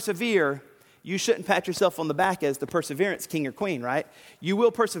because you persevere, you shouldn't pat yourself on the back as the perseverance king or queen, right? You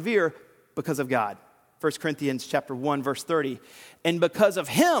will persevere because of God. 1 Corinthians chapter 1, verse 30. And because of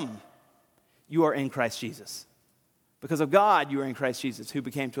him, you are in Christ Jesus. Because of God, you are in Christ Jesus, who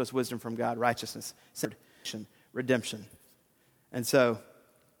became to us wisdom from God, righteousness, redemption. And so,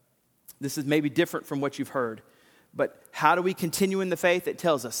 this is maybe different from what you've heard. But how do we continue in the faith? It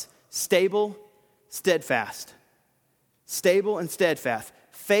tells us stable, steadfast. Stable and steadfast.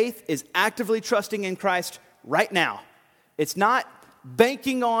 Faith is actively trusting in Christ right now. It's not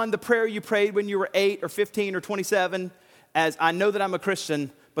banking on the prayer you prayed when you were 8 or 15 or 27 as I know that I'm a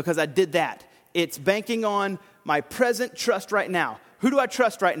Christian because I did that. It's banking on my present trust right now. Who do I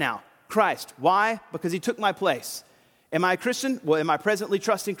trust right now? Christ. Why? Because he took my place. Am I a Christian? Well, am I presently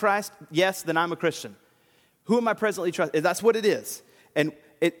trusting Christ? Yes, then I'm a Christian. Who am I presently trusting? That's what it is. And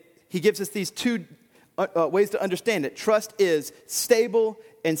he gives us these two ways to understand it. Trust is stable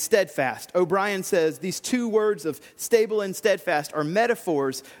and steadfast. O'Brien says these two words of stable and steadfast are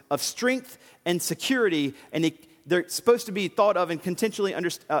metaphors of strength and security, and they're supposed to be thought of and contextually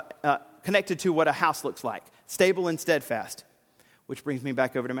connected to what a house looks like. Stable and steadfast. Which brings me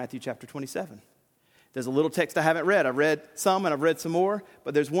back over to Matthew chapter 27. There's a little text I haven't read. I've read some and I've read some more,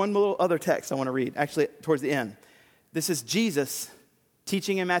 but there's one little other text I want to read, actually towards the end. This is Jesus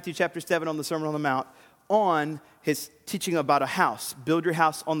teaching in Matthew chapter 7 on the Sermon on the Mount on his teaching about a house. Build your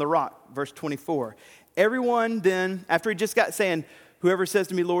house on the rock, verse 24. Everyone then, after he just got saying, whoever says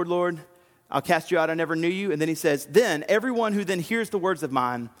to me, Lord, Lord, I'll cast you out, I never knew you. And then he says, then everyone who then hears the words of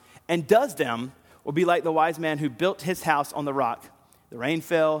mine and does them will be like the wise man who built his house on the rock. The rain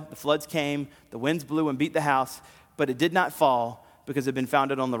fell, the floods came, the winds blew and beat the house, but it did not fall because it had been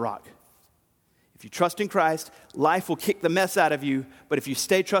founded on the rock. If you trust in Christ, life will kick the mess out of you, but if you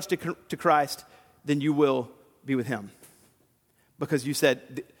stay trusted to Christ, then you will be with him. Because you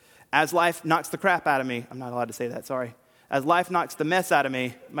said, as life knocks the crap out of me, I'm not allowed to say that, sorry. As life knocks the mess out of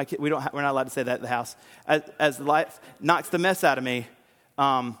me, we're not allowed to say that at the house. As life knocks the mess out of me,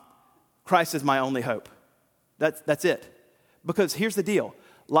 Christ is my only hope. That's it. Because here's the deal.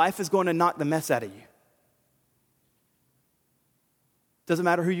 Life is going to knock the mess out of you. Doesn't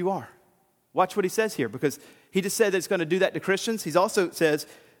matter who you are. Watch what he says here, because he just said that it's going to do that to Christians. He also says,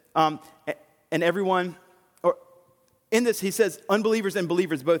 and everyone, or in this, he says unbelievers and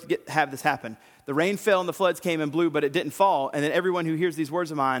believers both have this happen. The rain fell and the floods came and blew, but it didn't fall. And then everyone who hears these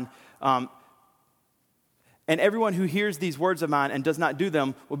words of mine, and everyone who hears these words of mine and does not do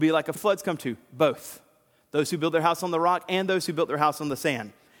them will be like a floods come to, both. Those who build their house on the rock and those who built their house on the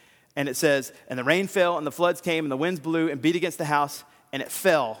sand. And it says, and the rain fell and the floods came and the winds blew and beat against the house and it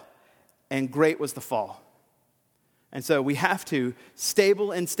fell and great was the fall. And so we have to,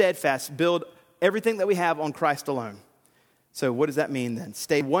 stable and steadfast, build everything that we have on Christ alone. So what does that mean then?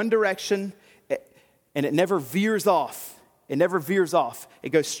 Stay one direction and it never veers off. It never veers off.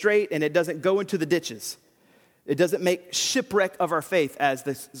 It goes straight and it doesn't go into the ditches. It doesn't make shipwreck of our faith, as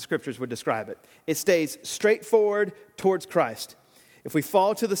the scriptures would describe it. It stays straightforward towards Christ. If we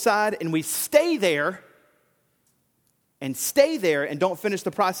fall to the side and we stay there and don't finish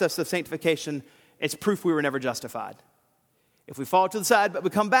the process of sanctification, it's proof we were never justified. If we fall to the side but we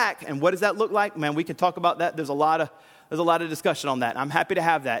come back, and what does that look like? Man, we can talk about that. There's a lot of discussion on that. I'm happy to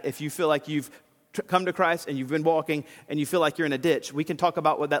have that. If you feel like you've come to Christ and you've been walking and you feel like you're in a ditch, we can talk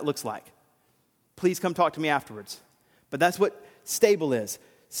about what that looks like. Please come talk to me afterwards. But that's what stable is.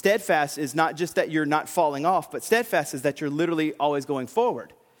 Steadfast is not just that you're not falling off, but steadfast is that you're literally always going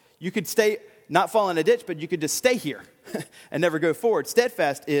forward. You could not fall in a ditch, but you could just stay here and never go forward.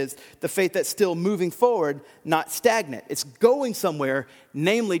 Steadfast is the faith that's still moving forward, not stagnant. It's going somewhere,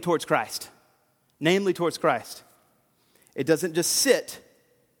 namely towards Christ. Namely towards Christ. It doesn't just sit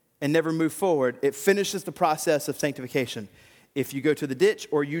and never move forward. It finishes the process of sanctification. If you go to the ditch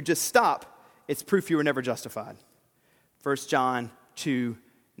or you just stop, it's proof you were never justified. 1 John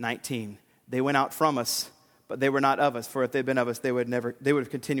 2:19. They went out from us, but they were not of us. For if they'd been of us, they would have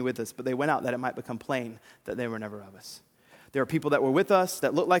continued with us. But they went out that it might become plain that they were never of us. There are people that were with us,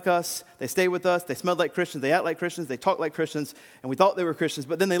 that looked like us, they stayed with us, they smelled like Christians, they act like Christians, they talked like Christians, and we thought they were Christians,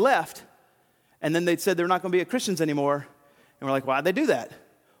 but then they left, and then they said they're not going to be Christians anymore, and we're like, why'd they do that?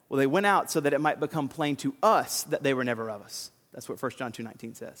 Well, they went out so that it might become plain to us that they were never of us. That's what 1 John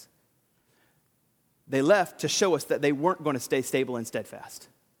 2:19 says. They left to show us that they weren't going to stay stable and steadfast,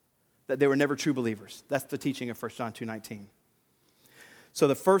 that they were never true believers. That's the teaching of 1 John 2:19. So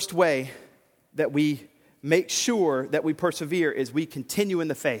the first way that we make sure that we persevere is we continue in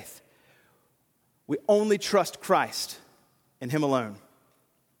the faith. We only trust Christ and Him alone.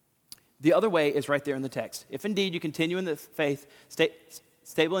 The other way is right there in the text. If indeed you continue in the faith,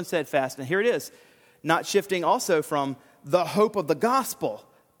 stable and steadfast, and here it is, not shifting also from the hope of the gospel,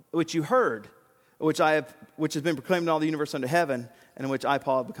 which you heard, which has been proclaimed in all the universe under heaven, and in which I,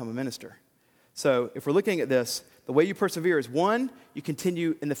 Paul, have become a minister. So if we're looking at this, the way you persevere is, one, you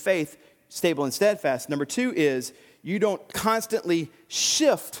continue in the faith, stable and steadfast. Number two is you don't constantly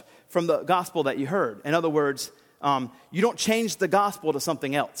shift from the gospel that you heard. In other words, you don't change the gospel to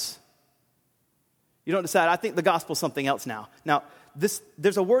something else. You don't decide, I think the gospel's something else now. Now,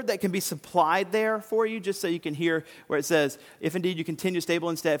 there's a word that can be supplied there for you, just so you can hear where it says, if indeed you continue stable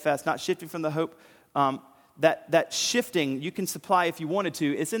and steadfast, not shifting from the hope. That shifting, you can supply if you wanted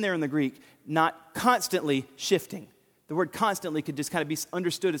to. It's in there in the Greek, not constantly shifting. The word constantly could just kind of be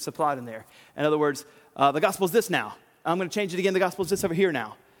understood as supplied in there. In other words, the gospel is this now. I'm going to change it again. The gospel is this over here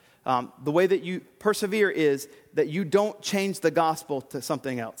now. The way that you persevere is that you don't change the gospel to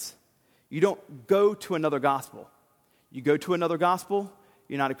something else. You don't go to another gospel. You go to another gospel,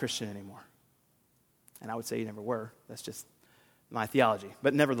 you're not a Christian anymore. And I would say you never were. That's just my theology.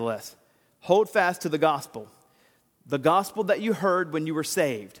 But nevertheless, hold fast to the gospel. The gospel that you heard when you were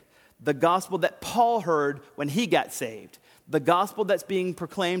saved. The gospel that Paul heard when he got saved. The gospel that's being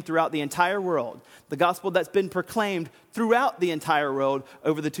proclaimed throughout the entire world. The gospel that's been proclaimed throughout the entire world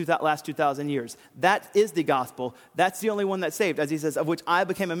over the last 2,000 years. That is the gospel. That's the only one that saved. As he says, of which I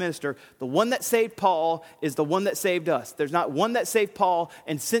became a minister. The one that saved Paul is the one that saved us. There's not one that saved Paul,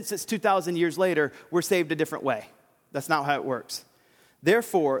 and since it's 2,000 years later, we're saved a different way. That's not how it works.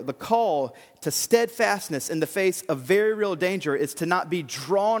 Therefore, the call to steadfastness in the face of very real danger is to not be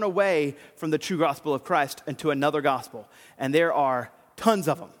drawn away from the true gospel of Christ into another gospel. And there are tons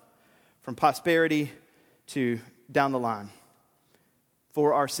of them, from prosperity to down the line.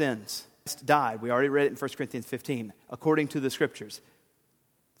 For our sins died. We already read it in 1 Corinthians 15, according to the scriptures.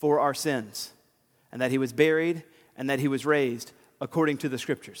 For our sins. And that he was buried and that he was raised according to the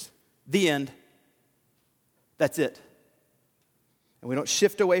scriptures. The end. That's it. And we don't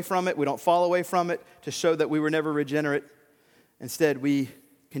shift away from it. We don't fall away from it to show that we were never regenerate. Instead, we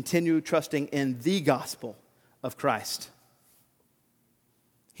continue trusting in the gospel of Christ.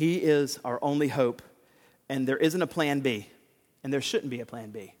 He is our only hope, and there isn't a plan B, and there shouldn't be a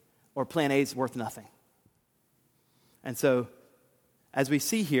plan B, or plan A is worth nothing. And so, as we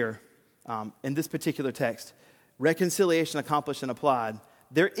see here in this particular text, reconciliation accomplished and applied,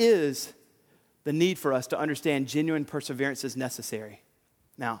 there is the need for us to understand genuine perseverance is necessary.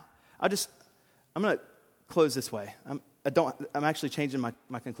 Now, I'm going to close this way. I'm actually changing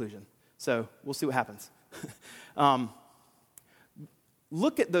my conclusion. So we'll see what happens.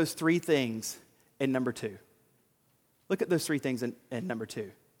 Look at those three things in number 2. Look at those three things in number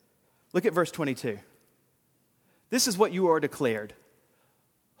 2. Look at verse 22. This is what you are declared: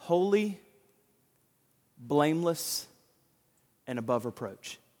 holy, blameless, and above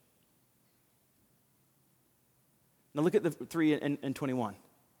reproach. Now look at the 3 and 21.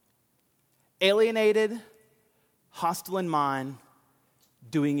 Alienated, hostile in mind,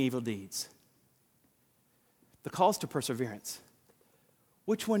 doing evil deeds. The calls to perseverance.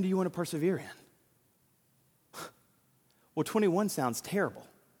 Which one do you want to persevere in? Well, 21 sounds terrible.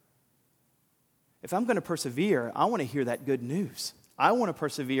 If I'm going to persevere, I want to hear that good news. I want to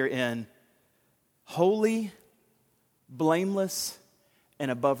persevere in holy, blameless,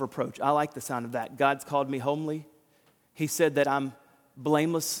 and above reproach. I like the sound of that. God's called me homely. He said that I'm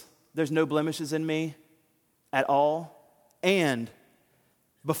blameless. There's no blemishes in me at all. And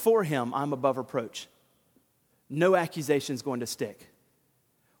before him, I'm above reproach. No accusation's going to stick.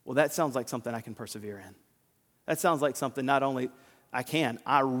 Well, that sounds like something I can persevere in. That sounds like something not only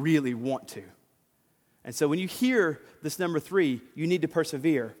I really want to. And so when you hear this number 3, you need to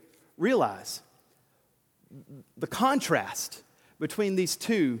persevere. Realize the contrast between these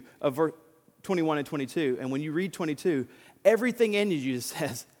two of 21 and 22. And when you read 22, everything in you just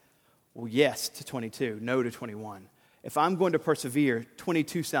says, well, yes to 22, no to 21. If I'm going to persevere,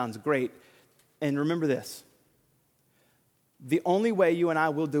 22 sounds great. And remember this, the only way you and I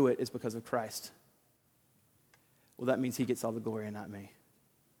will do it is because of Christ. Well, that means he gets all the glory and not me.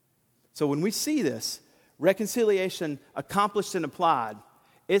 So when we see this, reconciliation accomplished and applied,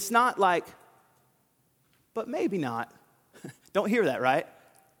 it's not like, but maybe not. Don't hear that, right?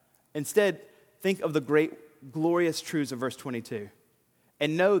 Instead, think of the great, glorious truths of verse 22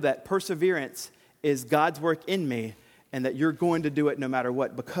 and know that perseverance is God's work in me and that you're going to do it no matter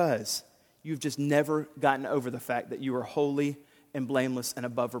what because you've just never gotten over the fact that you are holy and blameless and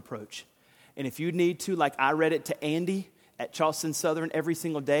above reproach. And if you need to, like I read it to Andy at Charleston Southern every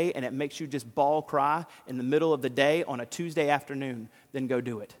single day and it makes you just bawl cry in the middle of the day on a Tuesday afternoon, then go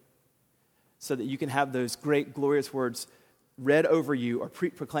do it. So that you can have those great, glorious words read over you or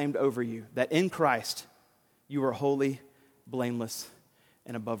proclaimed over you, that in Christ you are holy, blameless,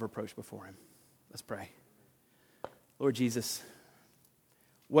 and above reproach before him. Let's pray. Lord Jesus,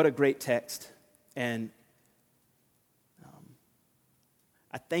 what a great text. And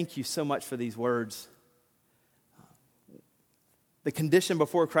I thank you so much for these words. The condition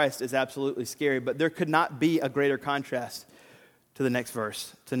before Christ is absolutely scary, but there could not be a greater contrast to the next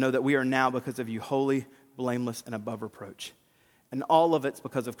verse, to know that we are now, because of you, holy, blameless, and above reproach. And all of it's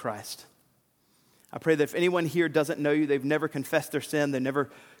because of Christ. I pray that if anyone here doesn't know you, they've never confessed their sin, they've never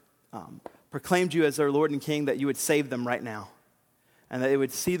proclaimed you as their Lord and King, that you would save them right now. And that they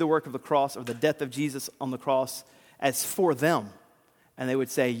would see the work of the cross or the death of Jesus on the cross as for them. And they would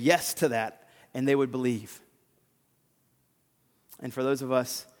say yes to that, and they would believe. And for those of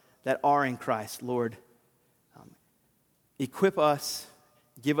us that are in Christ, Lord, equip us,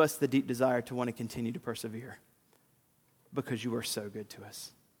 give us the deep desire to want to continue to persevere because you are so good to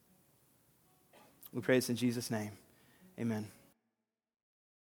us. We pray this in Jesus' name. Amen.